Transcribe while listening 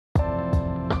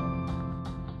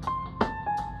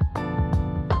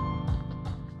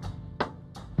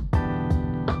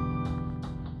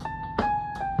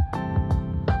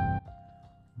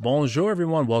Bonjour,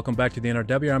 everyone. Welcome back to the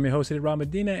NRW. I'm your host, Rob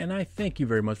Medina, and I thank you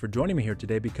very much for joining me here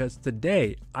today because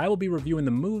today I will be reviewing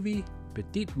the movie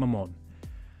Petite Maman.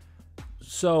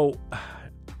 So,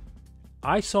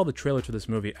 I saw the trailer to this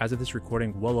movie as of this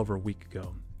recording well over a week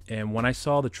ago. And when I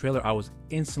saw the trailer, I was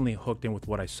instantly hooked in with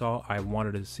what I saw. I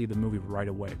wanted to see the movie right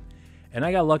away. And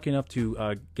I got lucky enough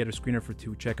to get a screener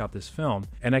to check out this film.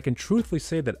 And I can truthfully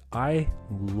say that I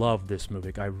love this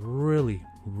movie. I really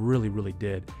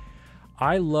did.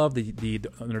 I love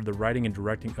the writing and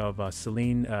directing of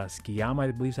Celine Sciamma,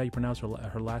 I believe is how you pronounce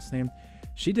her last name.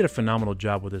 She did a phenomenal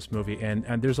job with this movie, and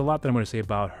there's a lot that I'm going to say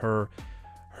about her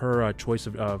choice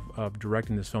of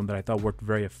directing this film that I thought worked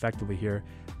very effectively here.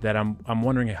 That I'm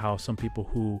wondering how some people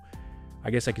who,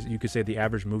 I guess you could say the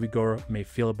average moviegoer may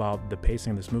feel about the pacing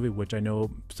of this movie, which I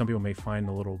know some people may find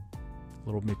a little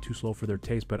bit too slow for their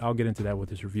taste, but I'll get into that with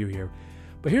this review here.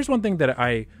 But here's one thing that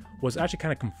I was actually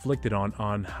kind of conflicted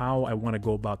on how I want to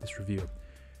go about this review.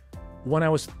 When I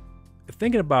was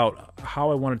thinking about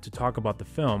how I wanted to talk about the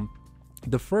film,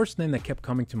 the first thing that kept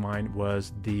coming to mind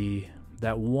was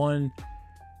that one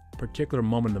particular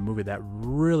moment in the movie that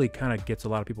really kind of gets a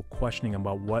lot of people questioning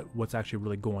about what's actually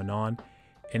really going on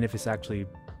and if it's actually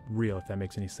real, if that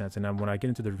makes any sense. And then when I get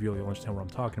into the review, you'll understand what I'm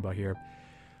talking about here.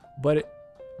 But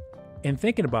in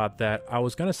thinking about that, I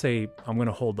was gonna say I'm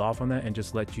gonna hold off on that and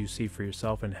just let you see for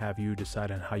yourself and have you decide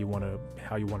on how you want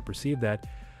to perceive that.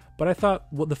 But I thought,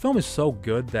 well, the film is so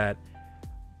good that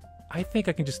I think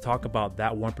I can just talk about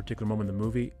that one particular moment in the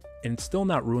movie and still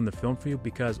not ruin the film for you,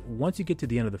 because once you get to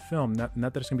the end of the film, not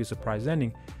that it's gonna be a surprise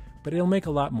ending, but it'll make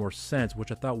a lot more sense,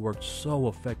 which I thought worked so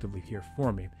effectively here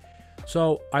for me.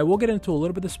 So I will get into a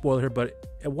little bit of the spoiler here, but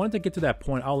I wanted to get to that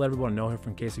point. I'll let everyone know here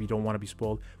in case if you don't want to be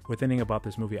spoiled with anything about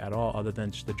this movie at all, other than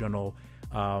just the general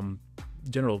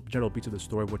beats of the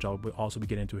story, which I'll also be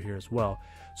getting into here as well.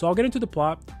 So I'll get into the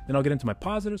plot, then I'll get into my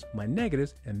positives, my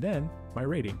negatives, and then my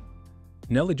rating.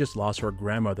 Nellie just lost her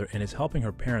grandmother and is helping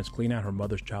her parents clean out her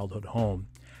mother's childhood home.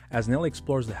 As Nellie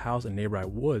explores the house in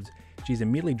neighborhood woods, she's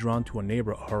immediately drawn to a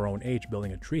neighbor her own age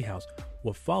building a treehouse.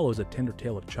 What follows a tender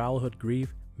tale of childhood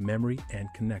grief, memory, and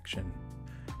connection.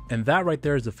 And that right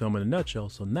there is the film in a nutshell.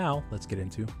 So now let's get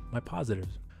into my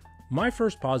positives. My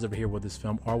first positive here with this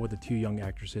film are with the two young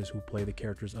actresses who play the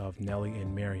characters of Nellie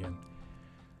and Marion.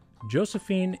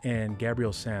 Josephine and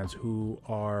Gabrielle Sands, who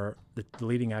are the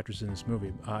leading actresses in this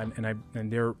movie,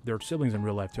 and they're siblings in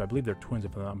real life too. I believe they're twins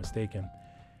if I'm not mistaken.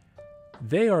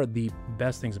 They are the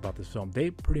best things about this film. They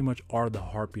pretty much are the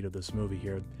heartbeat of this movie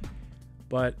here.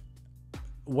 But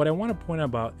what I want to point out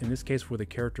about, in this case, for the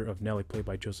character of Nellie, played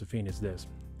by Josephine, is this.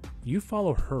 You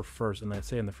follow her first, and let's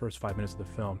say in the first 5 minutes of the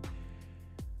film.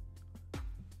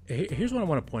 Here's what I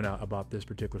want to point out about this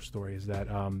particular story, is that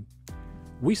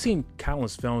we've seen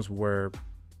countless films where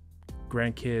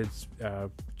grandkids,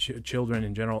 children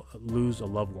in general, lose a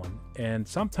loved one. And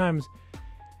sometimes,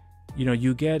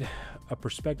 you get a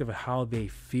perspective of how they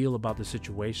feel about the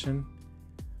situation.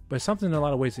 But something in a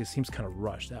lot of ways, it seems kind of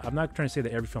rushed. I'm not trying to say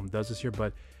that every film does this here,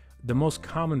 but the most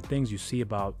common things you see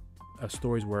about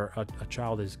stories where a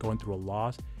child is going through a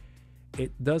loss,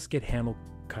 it does get handled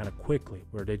kind of quickly,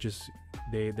 where there's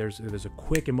a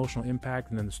quick emotional impact,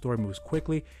 and then the story moves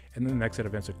quickly, and then the next set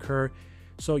of events occur.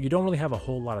 So you don't really have a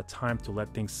whole lot of time to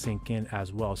let things sink in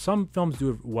as well. Some films do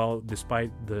it well, despite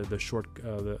the short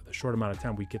amount of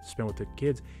time we get to spend with the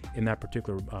kids in that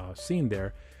particular scene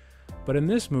there. But in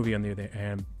this movie, on the other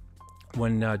hand,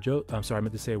 when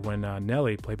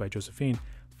Nellie, played by Josephine,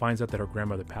 finds out that her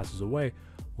grandmother passes away,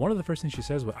 one of the first things she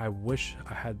says was, "I wish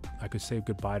I could say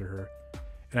goodbye to her."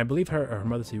 And I believe her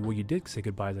mother said, "Well, you did say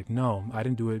goodbye." It's like, "No, I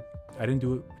didn't do it. I didn't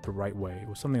do it the right way." It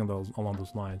was something along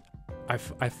those lines. I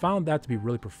found that to be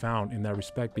really profound in that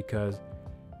respect, because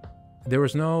there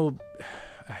was no,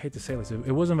 I hate to say this,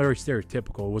 it wasn't very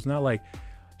stereotypical. It was not like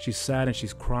she's sad and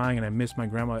she's crying and I miss my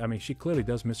grandma. I mean, she clearly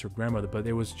does miss her grandmother, but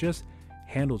it was just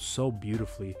handled so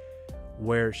beautifully,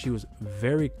 where she was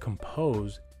very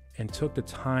composed and took the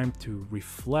time to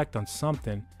reflect on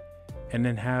something, and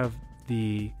then have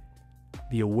the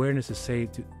awareness to say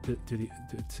to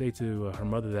her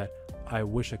mother that, "I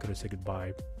wish I could have said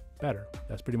goodbye better."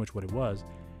 That's pretty much what it was.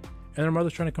 And her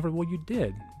mother's trying to comfort her, "Well, you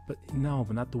did, but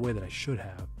not the way that I should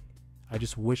have. I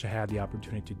just wish I had the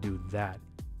opportunity to do that,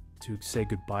 to say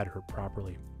goodbye to her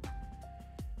properly."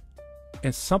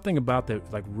 And something about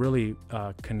that really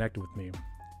connected with me.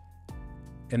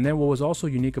 And then what was also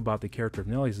unique about the character of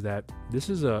Nellie is that this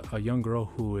is a young girl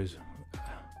who is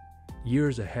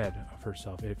years ahead of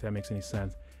herself, if that makes any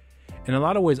sense. In a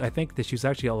lot of ways, I think that she's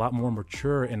actually a lot more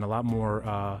mature and a lot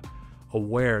more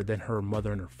aware than her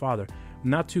mother and her father.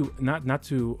 Not to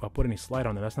put any slight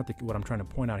on them. That's not what I'm trying to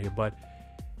point out here. But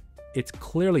it's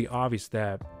clearly obvious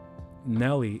that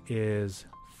Nellie is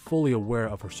fully aware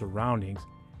of her surroundings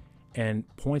and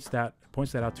points that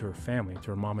out to her family,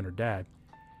 to her mom and her dad,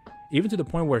 even to the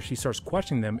point where she starts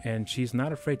questioning them, and she's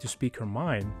not afraid to speak her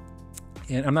mind.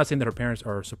 And I'm not saying that her parents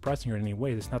are suppressing her in any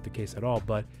way. That's not the case at all,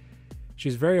 but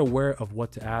she's very aware of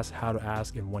what to ask, how to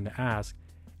ask, and when to ask,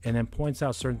 and then points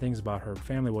out certain things about her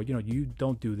family. Well, you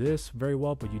don't do this very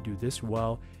well, but you do this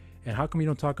well. And how come you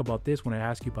don't talk about this when I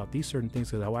ask you about these certain things?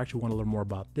 Because I actually want to learn more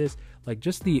about this. Like,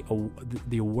 just the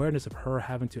awareness of her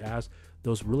having to ask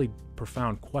those really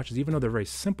profound questions, even though they're very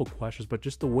simple questions, but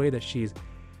just the way that she's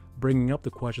bringing up the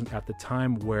questions at the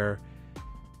time where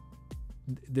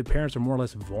the parents are more or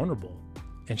less vulnerable,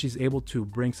 and she's able to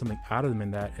bring something out of them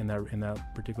in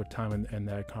that particular time and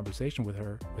that conversation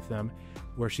with them,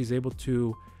 where she's able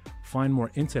to find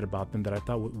more insight about them that I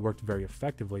thought worked very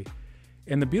effectively.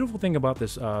 And the beautiful thing about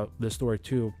this story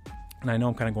too, and I know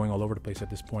I'm kind of going all over the place at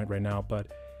this point right now, but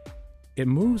it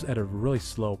moves at a really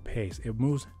slow pace. It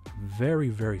moves very,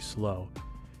 very slow.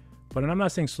 But I'm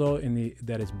not saying slow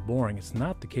that it's boring. It's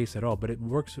not the case at all, but it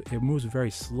moves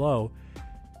very slow.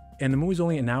 And the movie's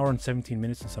only an hour and 17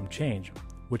 minutes and some change,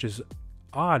 which is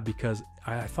odd because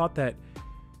I thought that,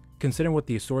 considering what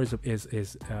the story is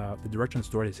the direction of the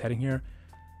story is heading here,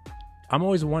 I'm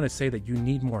always one to say that you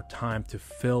need more time to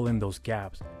fill in those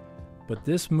gaps. But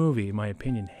this movie, in my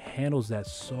opinion, handles that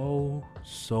so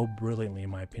brilliantly, in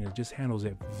my opinion. It just handles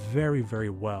it very, very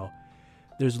well.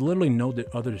 There's literally no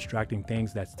other distracting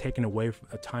things that's taken away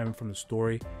time from the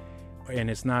story. And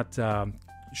it's not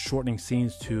shortening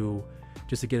scenes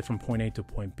just to get it from point A to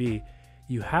point B.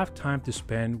 You have time to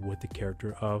spend with the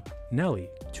character of Nellie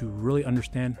to really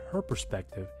understand her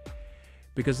perspective.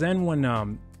 Because then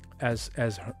when as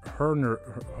her and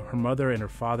her mother and her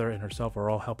father and herself are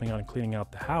all helping out and cleaning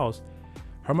out the house,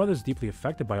 her mother's deeply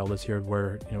affected by all this here,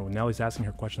 where Nellie's asking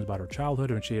her questions about her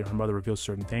childhood, and her mother reveals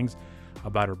certain things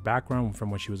about her background from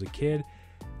when she was a kid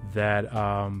that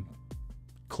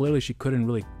clearly she couldn't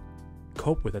really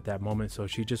cope with at that moment, so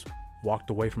she just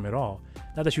walked away from it all.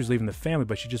 Not that she was leaving the family,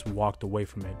 but she just walked away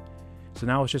from it. So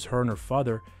now it's just her and her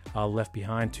father left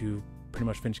behind to pretty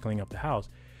much finish cleaning up the house.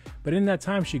 But in that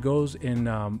time, she goes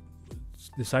and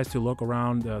decides to look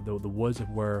around the woods of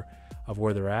where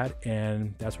they're at,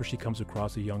 and that's where she comes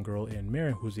across a young girl in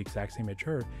Marion who's the exact same age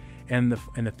her. And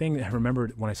the thing that I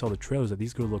remembered when I saw the trailers, that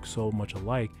these girls look so much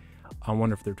alike. I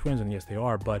wonder if they're twins, and yes, they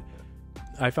are. But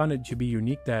I found it to be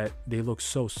unique that they look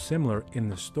so similar in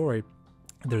the story.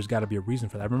 There's got to be a reason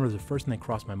for that. I remember the first thing that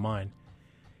crossed my mind,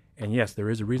 and yes, there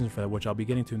is a reason for that, which I'll be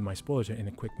getting to in my spoilers in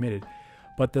a quick minute.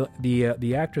 But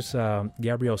the actress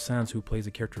Gabrielle Sands, who plays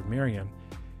the character of Marion,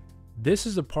 this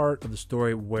is a part of the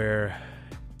story where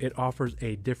it offers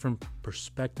a different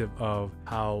perspective of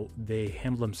how they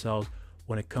handle themselves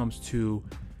when it comes to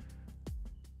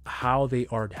how they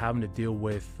are having to deal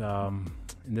with, in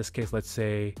this case, let's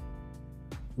say,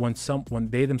 when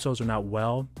they themselves are not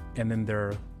well, and then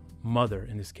their mother,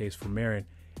 in this case for Marion,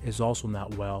 is also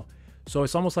not well. So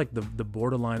it's almost like the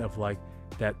borderline of like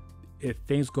that. If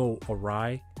things go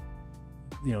awry,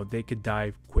 they could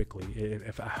die quickly.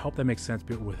 If I hope that makes sense,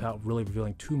 without really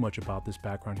revealing too much about this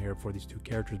background here for these two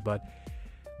characters. But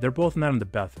they're both not in the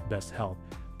best health,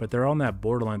 but they're on that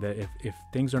borderline that if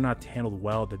things are not handled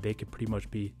well, that they could pretty much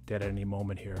be dead at any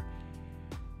moment here.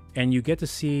 And you get to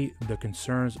see the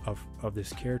concerns of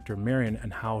this character Marion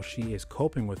and how she is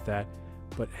coping with that,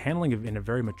 but handling it in a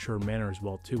very mature manner as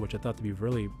well too, which I thought to be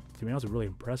really, to me, was really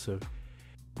impressive.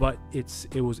 But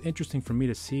it was interesting for me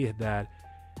to see that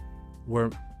where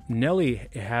Nellie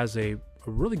has a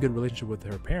really good relationship with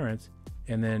her parents,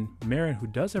 and then Marion, who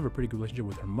does have a pretty good relationship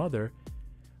with her mother,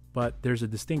 but there's a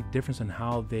distinct difference in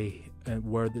how these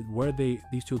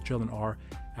two children are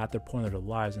at their point of their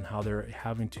lives, and how they're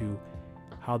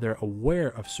aware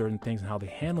of certain things and how they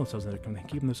handle themselves, and they're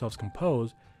keeping themselves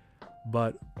composed.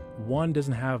 But one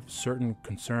doesn't have certain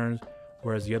concerns,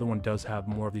 whereas the other one does have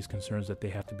more of these concerns that they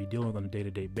have to be dealing with on a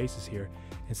day-to-day basis here,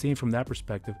 and seeing from that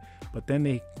perspective. But then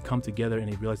they come together and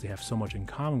they realize they have so much in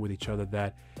common with each other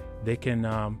that they can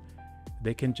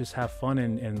just have fun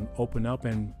and open up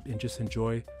and just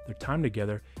enjoy their time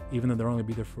together, even though they're only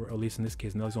be there for, at least in this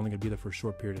case, Nellie's only going to be there for a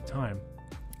short period of time.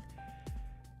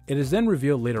 It is then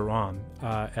revealed later on,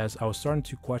 as I was starting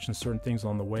to question certain things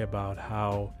along the way about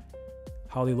how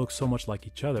they look so much like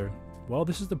each other. Well,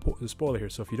 this is the spoiler here.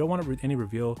 So if you don't want to if you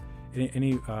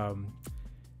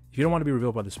don't want to be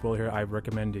revealed by the spoiler here, I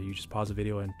recommend that you just pause the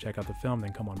video and check out the film,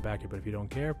 then come on back here. But if you don't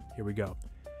care, here we go.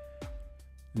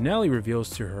 Nellie reveals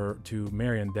to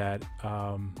Marion that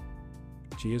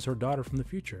she is her daughter from the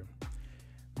future.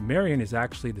 Marion is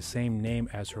actually the same name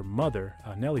as her mother,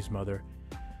 Nellie's mother,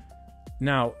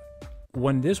 Now,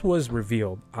 when this was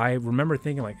revealed, I remember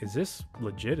thinking, like, is this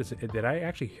legit? Did I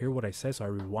actually hear what I said? So I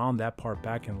rewound that part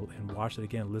back and watched it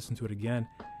again, listened to it again.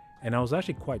 And I was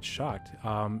actually quite shocked.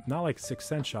 Not like Sixth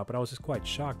Sense shocked, but I was just quite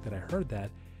shocked that I heard that.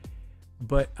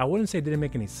 But I wouldn't say it didn't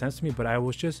make any sense to me, but I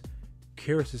was just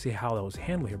curious to see how that was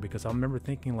handled here, because I remember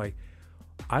thinking, like,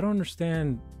 I don't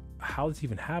understand how this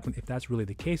even happened if that's really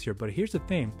the case here. But here's the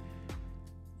thing.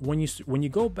 When you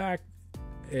go back,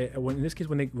 in this case,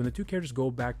 when the two characters go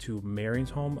back to Marion's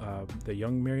home, the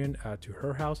young Marion, to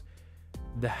her house,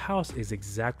 the house is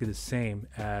exactly the same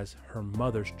as her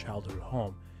mother's childhood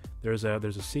home. There's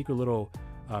a secret little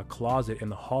closet in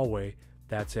the hallway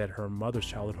that's at her mother's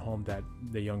childhood home that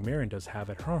the young Marion does have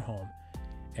at her home,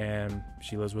 and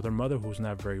she lives with her mother, who's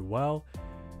not very well,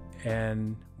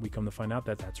 and we come to find out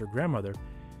that that's her grandmother.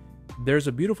 There's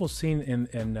a beautiful scene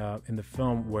in the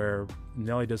film where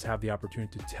Nellie does have the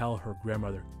opportunity to tell her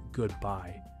grandmother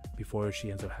goodbye before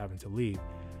she ends up having to leave,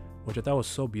 which I thought was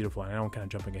so beautiful. And I know I'm kind of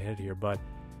jumping ahead here, but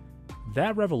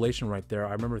that revelation right there,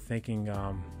 I remember thinking,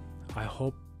 I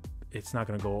hope it's not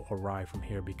going to go awry from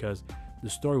here, because the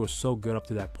story was so good up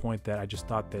to that point that I just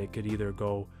thought that it could either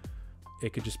go,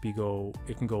 it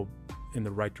can go in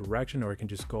the right direction, or it can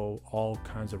just go all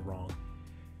kinds of wrong.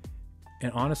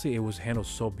 And honestly, it was handled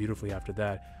so beautifully after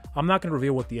that. I'm not going to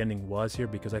reveal what the ending was here,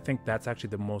 because I think that's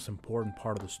actually the most important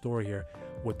part of the story here,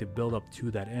 with the build up to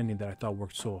that ending that I thought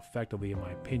worked so effectively, in my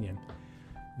opinion.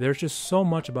 There's just so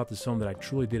much about this film that I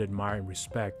truly did admire and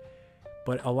respect,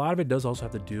 but a lot of it does also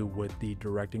have to do with the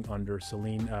directing under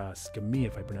Celine Sciamma,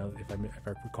 if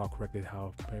I recall correctly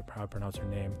how I pronounce her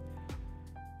name.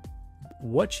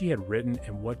 What she had written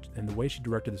and the way she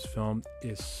directed this film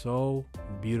is so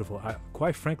beautiful.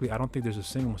 Quite frankly, I don't think there's a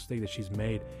single mistake that she's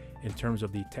made in terms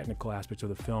of the technical aspects of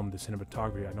the film, the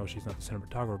cinematography. I know she's not the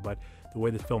cinematographer, but the way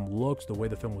the film looks, the way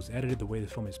the film was edited, the way the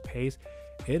film is paced,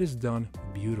 it is done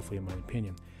beautifully, in my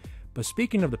opinion. But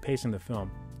speaking of the pacing of the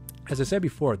film, as I said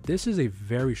before, this is a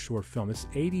very short film. It's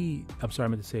 117.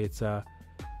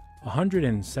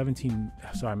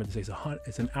 Sorry, I meant to say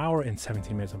it's an hour and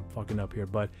 17 minutes. I'm fucking up here,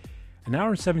 but an hour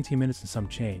and 17 minutes and some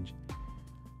change.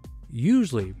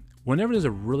 Usually, whenever there's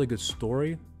a really good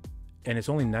story and it's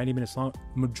only 90 minutes long,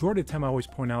 majority of the time I always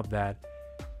point out that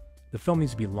the film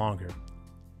needs to be longer.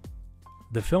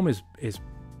 The film is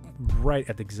right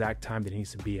at the exact time that it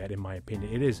needs to be at, in my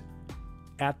opinion. It is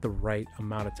at the right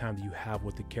amount of time that you have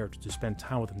with the characters to spend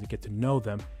time with them, to get to know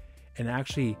them, and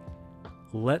actually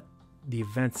let the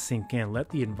events sink in, let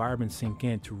the environment sink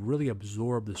in, to really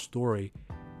absorb the story.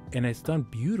 And it's done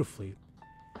beautifully.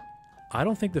 I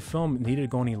don't think the film needed to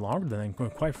go any longer than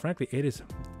that. Quite frankly, it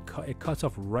cuts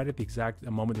off right at the exact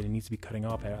moment that it needs to be cutting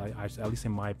off. At least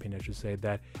in my opinion, I should say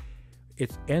that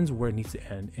it ends where it needs to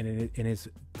end, and it's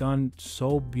done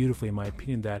so beautifully, in my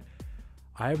opinion, that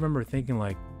I remember thinking,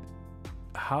 like,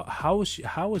 how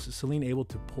was Celine able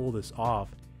to pull this off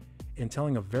in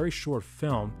telling a very short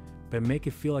film, but make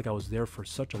it feel like I was there for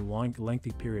such a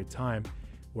lengthy period of time,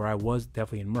 where I was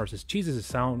definitely immersed. As cheesy as it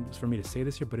sounds for me to say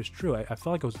this here, but it's true. I felt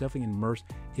like I was definitely immersed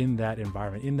in that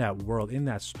environment, in that world, in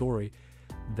that story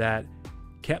that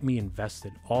kept me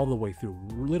invested all the way through,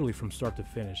 literally from start to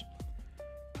finish.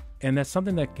 And that's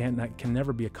something that can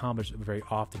never be accomplished very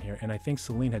often here. And I think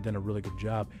Celine had done a really good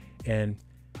job in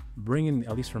bringing,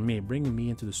 at least for me, bringing me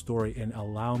into the story and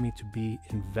allow me to be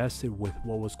invested with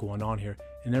what was going on here,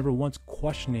 and never once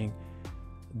questioning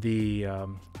the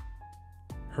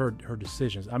her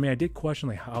decisions. I mean, I did question,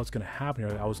 like, how it's going to happen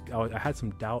here. I had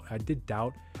some doubt. I did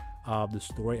doubt the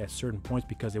story at certain points,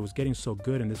 because it was getting so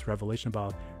good in this revelation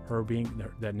about her being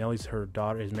that Nellie's her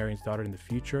daughter, is Marion's daughter in the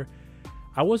future.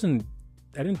 I wasn't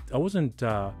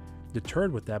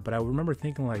deterred with that, but I remember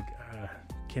thinking, like,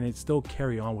 can it still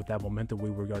carry on with that momentum we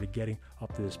were already getting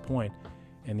up to this point?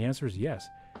 And the answer is yes.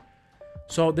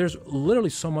 So there's literally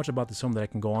so much about this film that I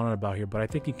can go on about here, but I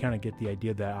think you kind of get the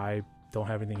idea that I don't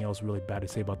have anything else really bad to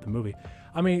say about the movie.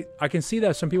 I mean, I can see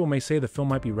that some people may say the film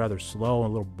might be rather slow and a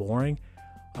little boring.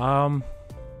 I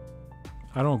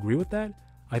don't agree with that.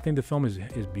 I think the film is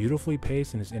beautifully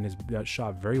paced and is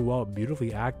shot very well,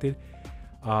 beautifully acted,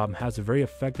 has a very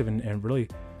effective and really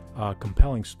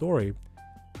compelling story.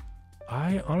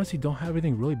 I honestly don't have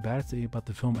anything really bad to say about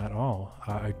the film at all.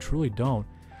 I truly don't.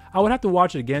 I would have to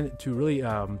watch it again to really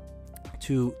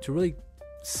to really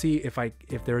see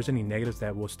if there's any negatives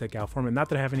that will stick out for me. Not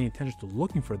that I have any intentions to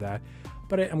looking for that,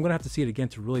 but I'm gonna have to see it again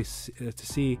to really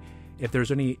see if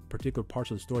there's any particular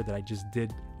parts of the story that I just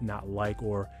did not like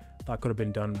or thought could have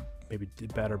been done maybe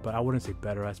better. But I wouldn't say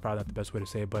better. That's probably not the best way to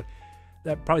say it, but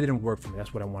that probably didn't work for me.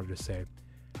 That's what I wanted to say.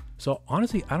 So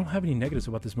honestly, I don't have any negatives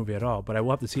about this movie at all, but I will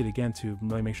have to see it again to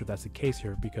really make sure that's the case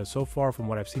here, because so far from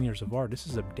what I've seen here so far, this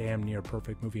is a damn near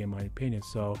perfect movie in my opinion.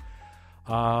 So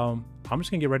I'm just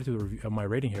gonna get right to the review of my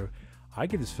rating here. I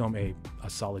give this film a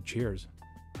solid cheers.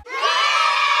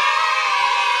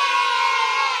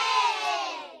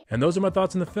 And those are my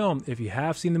thoughts on the film. If you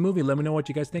have seen the movie, let me know what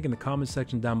you guys think in the comments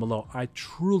section down below. I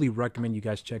truly recommend you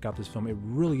guys check out this film. It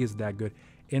really is that good,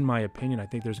 in my opinion. I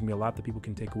think there's gonna be a lot that people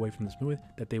can take away from this movie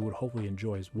that they would hopefully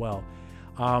enjoy as well.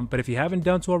 But if you haven't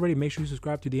done so already, make sure you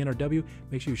subscribe to the NRW.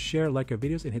 Make sure you share, like our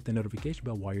videos, and hit the notification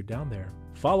bell while you're down there.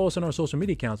 Follow us on our social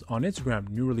media accounts on Instagram,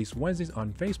 New Release Wednesdays,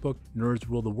 on Facebook, Nerds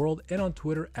Rule the World, and on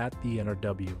Twitter at the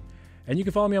NRW. And you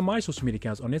can follow me on my social media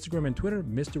accounts on Instagram and Twitter,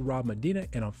 Mr. Rob Medina,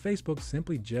 and on Facebook,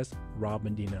 simply just Rob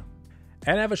Medina.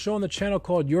 And I have a show on the channel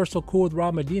called You're So Cool with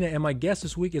Rob Medina, and my guest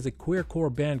this week is a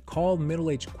queercore band called Middle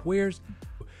Aged Queers.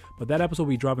 But that episode will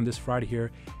be dropping this Friday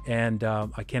here, and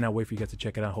I cannot wait for you guys to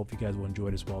check it out. Hope you guys will enjoy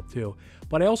it as well too.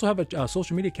 But I also have a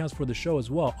social media accounts for the show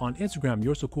as well. On Instagram,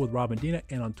 You're So Cool with Rob Medina,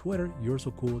 and on Twitter, You're So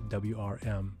Cool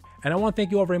WRM. And I want to thank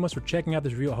you all very much for checking out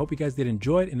this review. I hope you guys did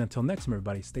enjoy it, and until next time,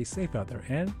 everybody, stay safe out there,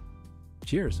 and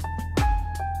cheers.